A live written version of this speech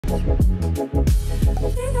Come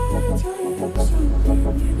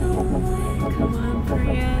on,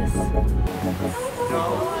 Prius.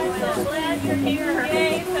 Oh, I'm so glad you're here.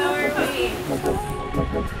 Yay, how are we?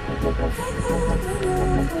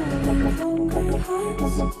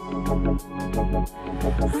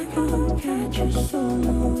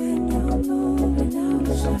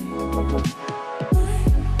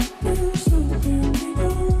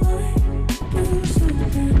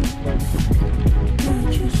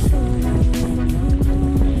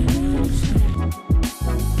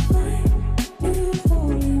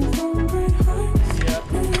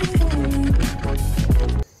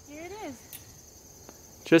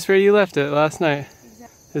 Just where you left it last night. Exactly.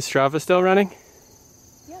 Is Strava still running?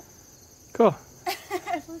 Yep. Cool.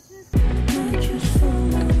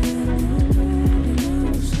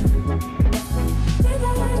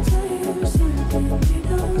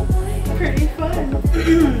 Pretty fun.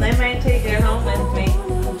 I might take it home with me.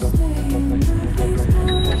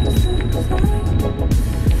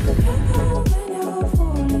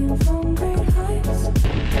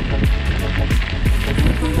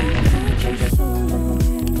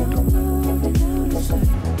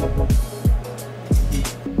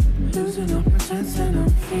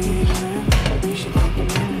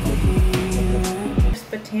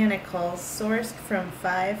 Botanicals sourced from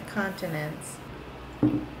 5 continents.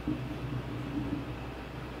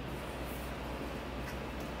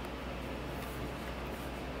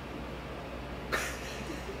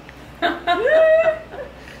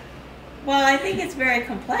 Well, I think it's very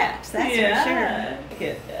complex, that's for sure. Look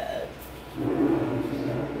at that.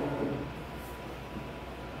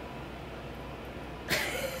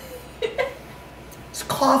 It's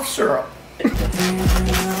cough syrup.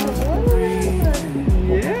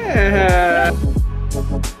 Yeah.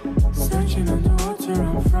 Searching underwater,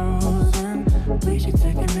 I'm frozen. We should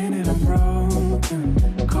take a minute, I'm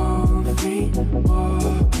broken. Cold feet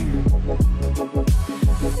walking.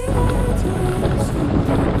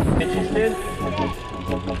 Interested?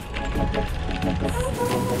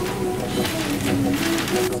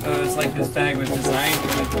 So it's like this bag was designed for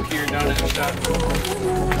the pure donut shop.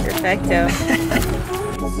 Perfecto.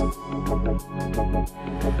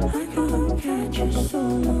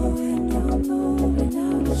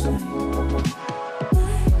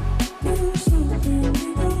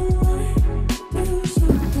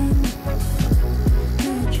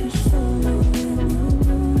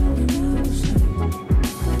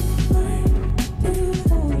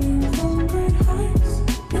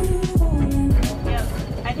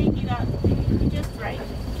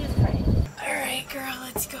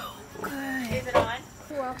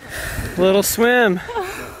 Little swim.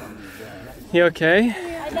 You okay?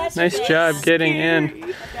 Yeah, nice job getting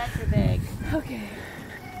in. That's your bag. Okay.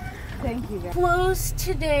 Thank you guys. Closed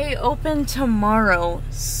today, open tomorrow.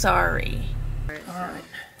 Sorry. Alright.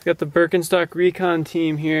 Got the Birkenstock Recon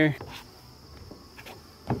team here.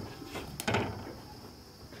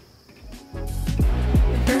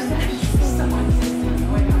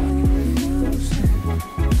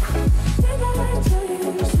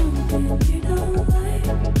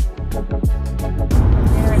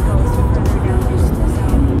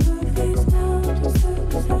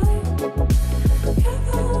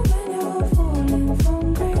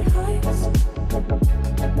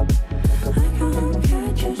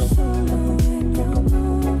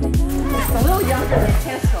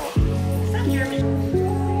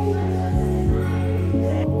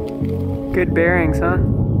 Good bearings, huh?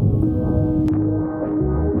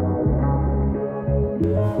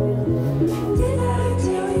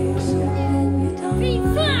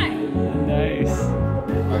 Nice.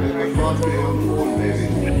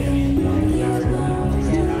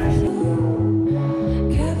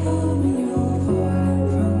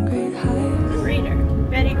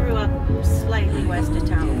 Betty grew up slightly west of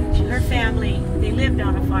town. Her family, they lived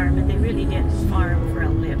on a farm, but they really didn't farm for a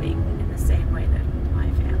living in the same way that my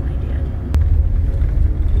family did.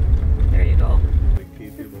 There you go.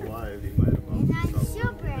 Keep him alive. He might have That's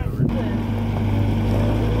super.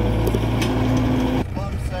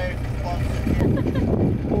 Plum safe,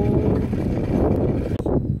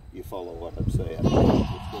 You follow what I'm saying. It's going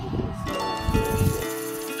to be a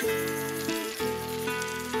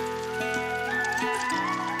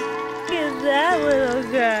Look at that little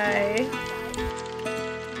guy.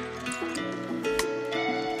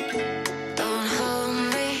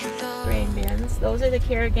 Grain bins. Those are the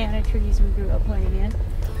caragana trees we grew up playing in.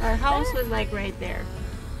 Our house was like right there.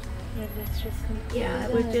 Yeah,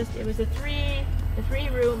 it was a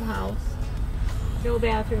three-room house, no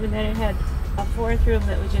bathroom, and then it had a 4th room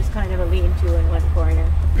that was just kind of a lean-to in one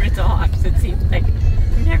corner. It's all opposite, seems like.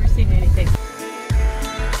 I've never seen anything.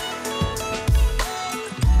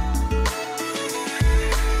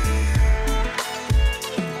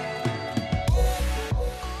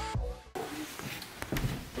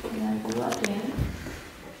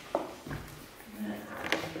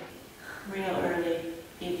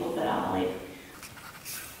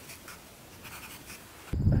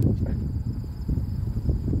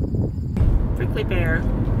 grizzly bear.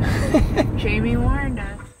 Jamie warned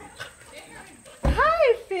us.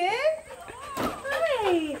 Hi, Finn.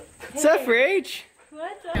 Hi. What's up, Rach?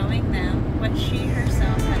 What's up? Showing them what she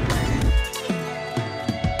herself had learned.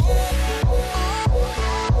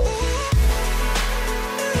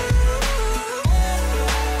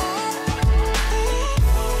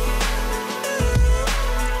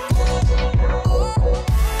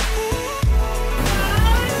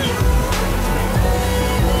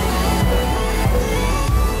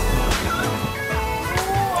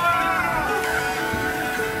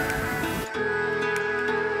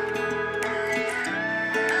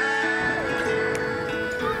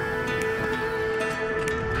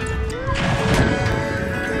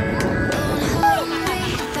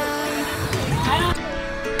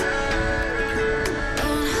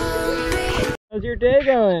 How's your day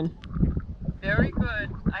going? Very good.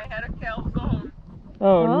 I had a calzone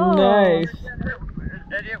Oh, nice.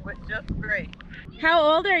 and it was just great. How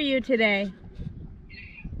old are you today?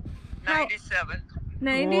 97.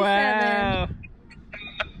 97. Wow.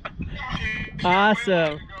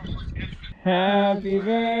 Awesome. Happy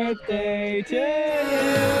birthday to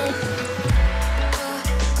you.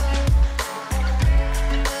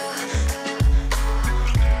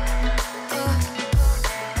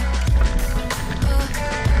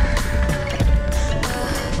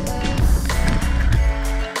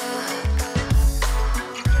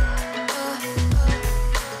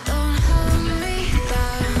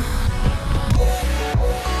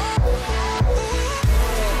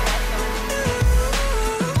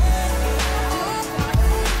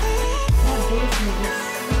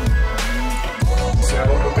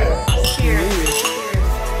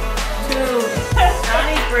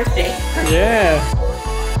 Birthday. Yeah.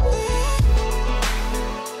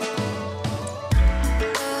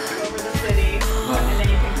 Over the city, and then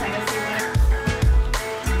you can kind of see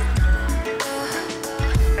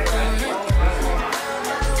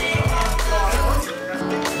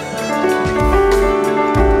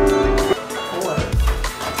what.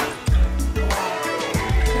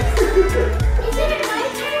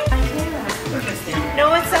 No,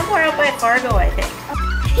 it's somewhere out by Fargo, I think.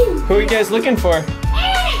 Who are you guys looking for?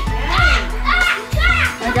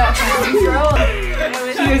 I got some control.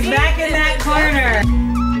 She was back in that corner.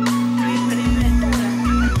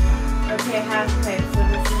 Okay, half pipe. So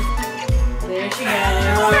this is. There she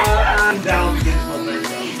goes. Down, get over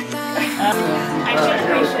I think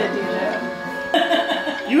we should do that.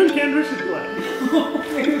 You and Kendra should play.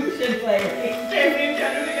 We should play. Yeah.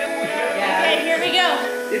 Okay, here we go.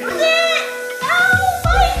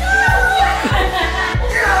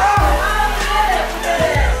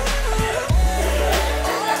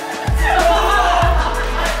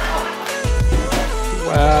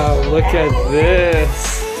 Wow, look at this.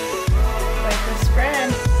 Like the spread.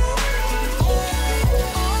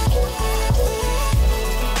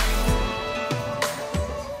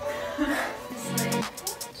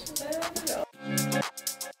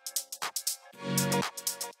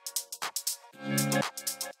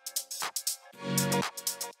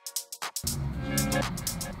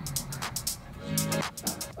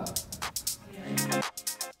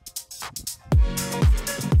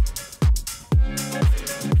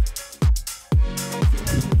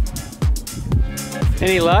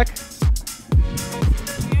 Any luck?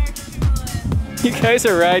 You guys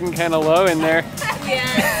are riding kind of low in there.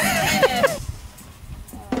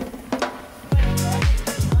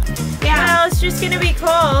 Yeah, it's just gonna be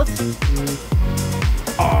cold.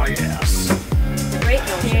 Oh, yes. Great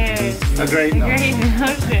Cheers. A great note. Great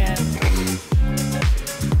notion.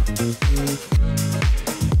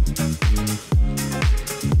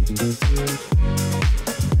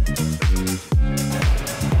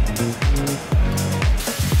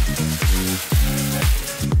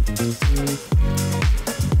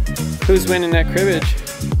 Who's winning that cribbage?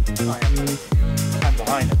 I'm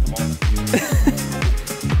behind at the moment.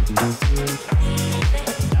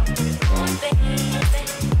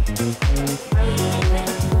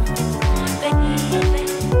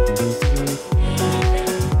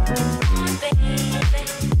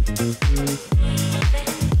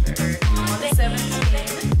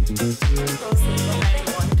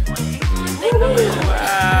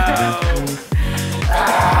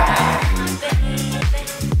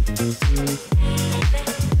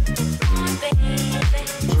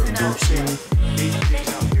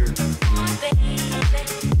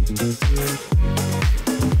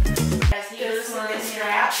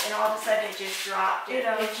 And all of a sudden it just dropped. It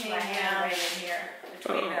hit my hand right in here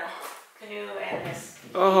between the canoe and this.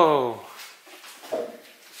 Oh.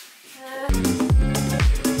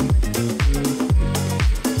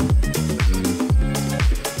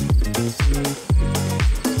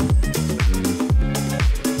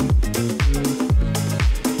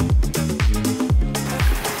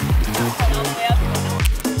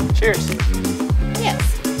 Cheers. Yes,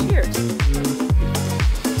 cheers.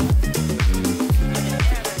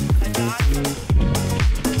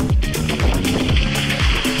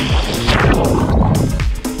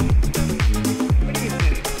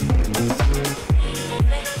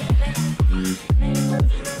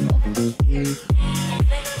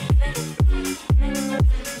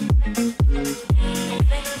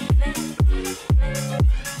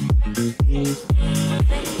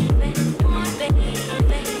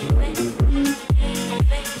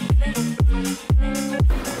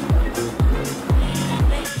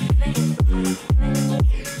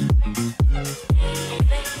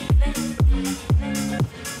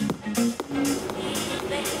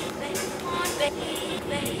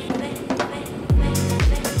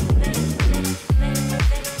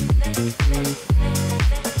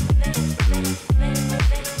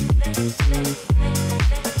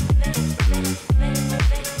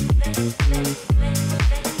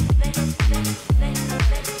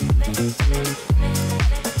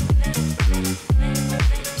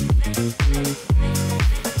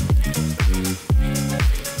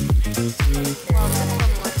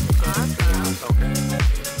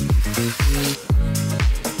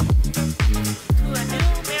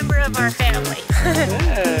 Of our family.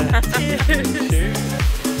 Yeah. Cheers.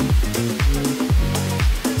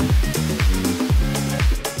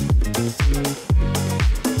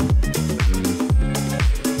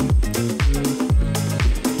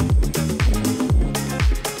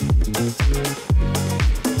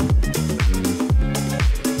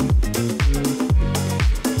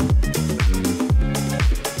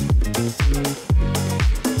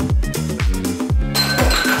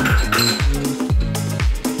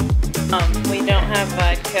 We don't have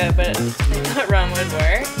vodka, but I thought rum would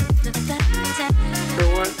work. For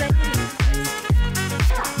what?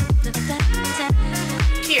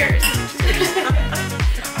 Cheers.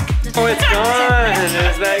 Oh, it's gone.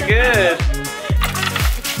 Is that good?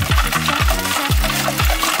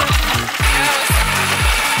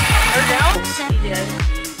 He did.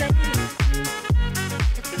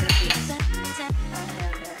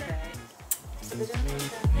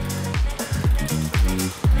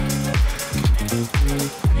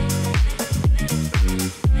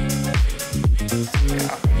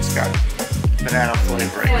 Yeah, it's got banana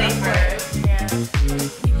flavor.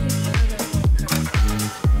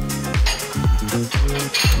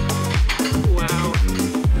 Wow.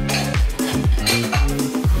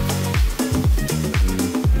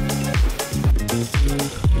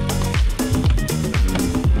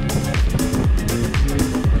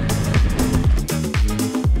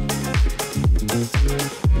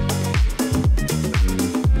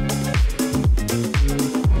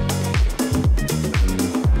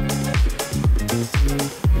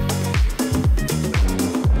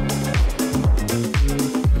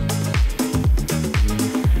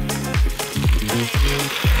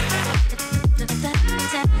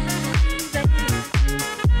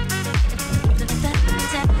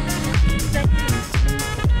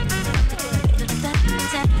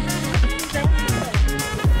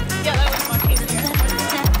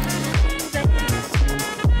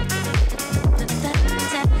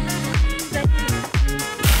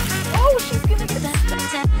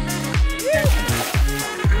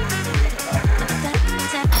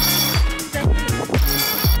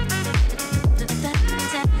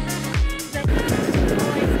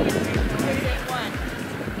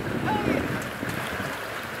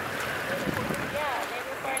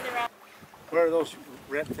 Where are those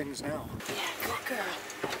red things now? Yeah, good girl.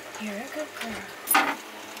 You're a good girl.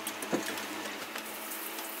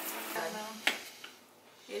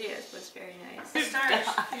 It is, but it's very nice.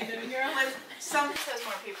 Some says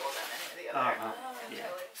more people than any of the other.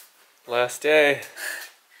 Last day.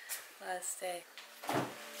 Last day.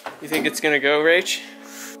 You think it's gonna go, Rach?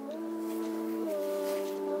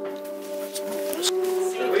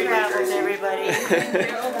 Safe travels, everybody.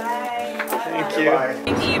 Thank you.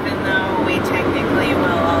 Even though we technically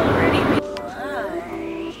will already be.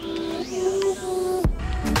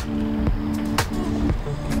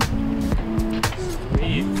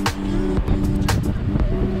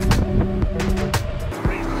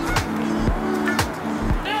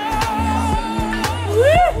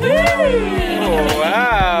 Oh,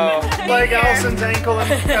 wow. Like Allison's ankle in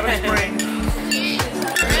Cabin Spring.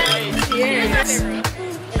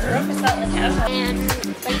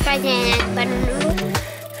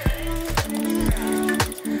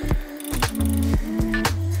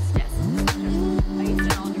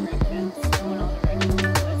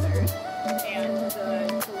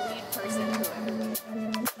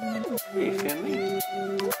 Hey, Finley.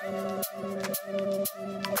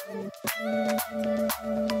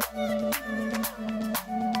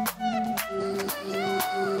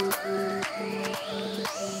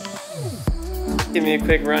 Give me a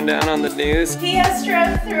quick rundown on the news. He has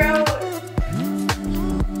strep throat.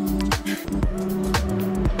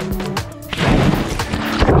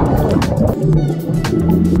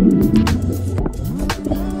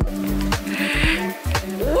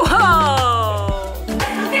 Whoa!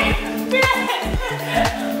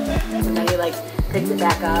 And then he like picks it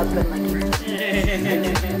back up and like.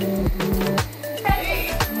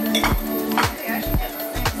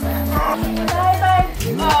 Bye-bye.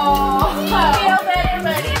 Oh, feel better,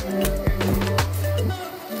 buddy.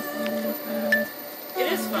 It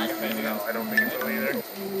is fun. No, I don't think it will either.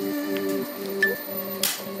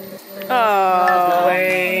 Oh,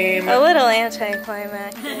 lame. A little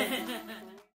anticlimax.